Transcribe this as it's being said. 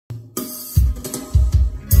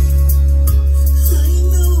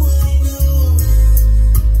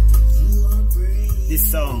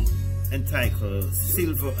song entitled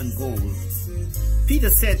Silver and Gold. Peter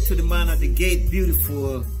said to the man at the gate,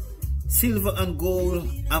 Beautiful, silver and gold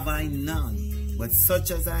have I none, but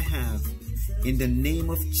such as I have, in the name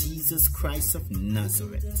of Jesus Christ of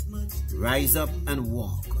Nazareth, rise up and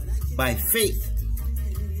walk. By faith,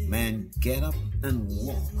 man, get up and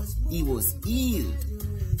walk. He was healed.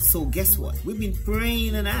 So guess what? We've been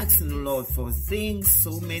praying and asking the Lord for things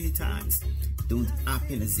so many times. Don't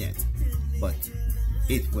happen as yet, but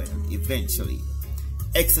it will eventually.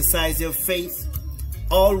 Exercise your faith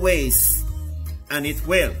always, and it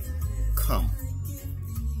will come.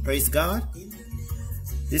 Praise God.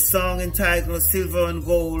 This song entitled Silver and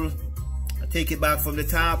Gold. I'll take it back from the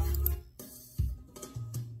top.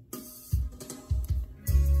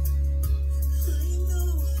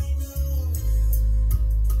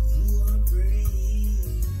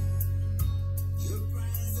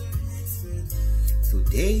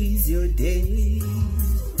 Today's your day.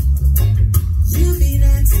 You've been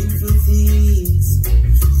asking for things.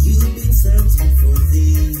 You've been searching for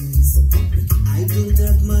things. I don't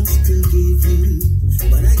have much to give you,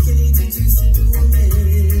 but I can introduce you to a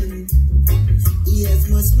man. He has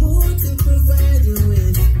much more to provide you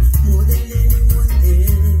with, more than anyone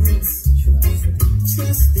else.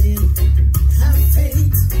 Trust him, have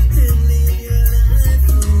faith, and live your life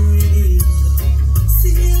away.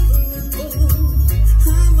 Silver and gold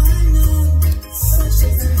have I known, such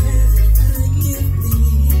as I have, I give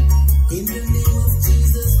thee. In the name of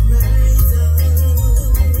Jesus, rise up.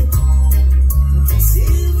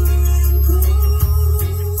 Silver and gold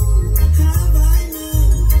have I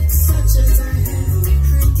known, such as I have,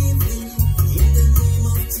 I give thee. In the name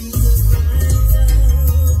of Jesus, rise up.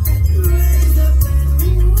 Rise up and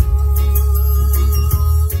walk.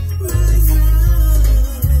 Rise,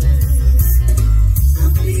 rise.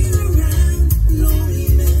 I've been around long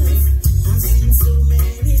enough. I've seen so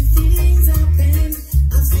many things happen.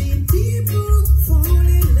 I've seen people fall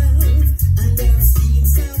in love, and I've seen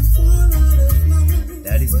some fall out of love.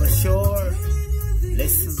 That is for sure.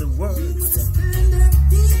 Listen to the words. Stand up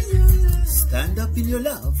in your love. Stand up in your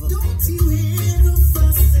love. Don't you ever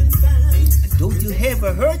fuss and fight. And don't you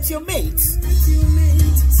ever hurt your mates. Let you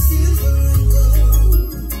make silver and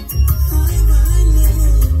gold. Have I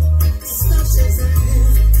known, such as I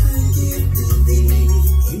have, I give to thee.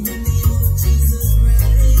 In the name of Jesus,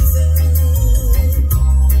 rise up.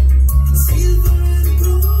 Silver and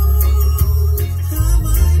gold have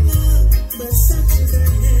I known, but such as I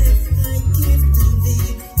have, I give to thee.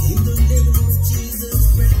 In the name of Jesus,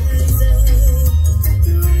 rise up.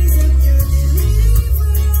 Rise up, you're delivered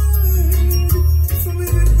from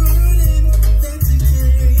every burden that you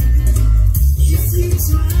carry. If you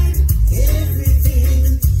tried everything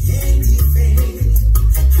and you failed,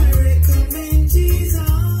 I recommend Jesus.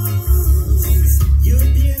 You'll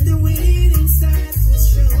be on the waiting side for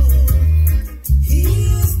sure. He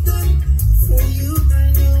has done for you,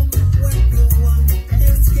 I know, what no one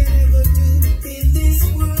else can ever do in this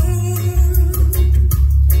world.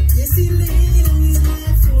 Yes, he laid on his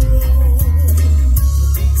life for all.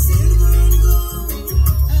 Silver and gold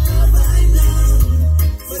have I known,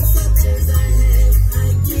 but such as I have, I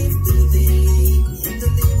give to thee. In the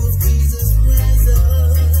name of Jesus, rise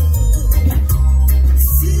up.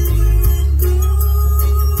 Silver and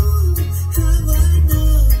gold have I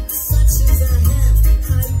known, such as I have,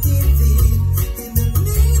 I give thee. In the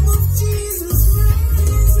name of Jesus,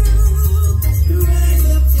 rise up. Rise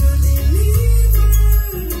up, you're delivered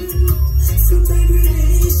from bad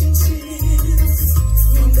relationships,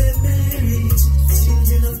 from bad marriage,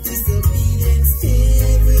 children of disobedience,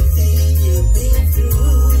 everything you've been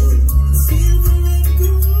through. Silver and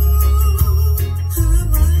gold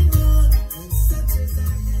have I known, and such as I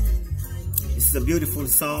have, I give. This is a beautiful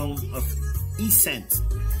song of E-Sentt.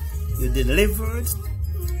 You're delivered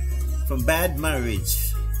from bad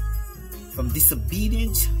marriage, from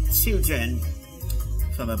disobedient children,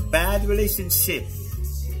 from a bad relationship,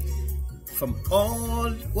 from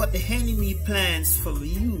all what the enemy plans for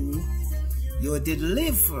you. You're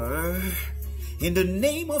delivered in the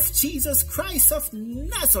name of Jesus Christ of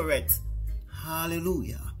Nazareth.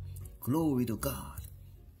 Hallelujah. Glory to God.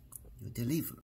 You're delivered.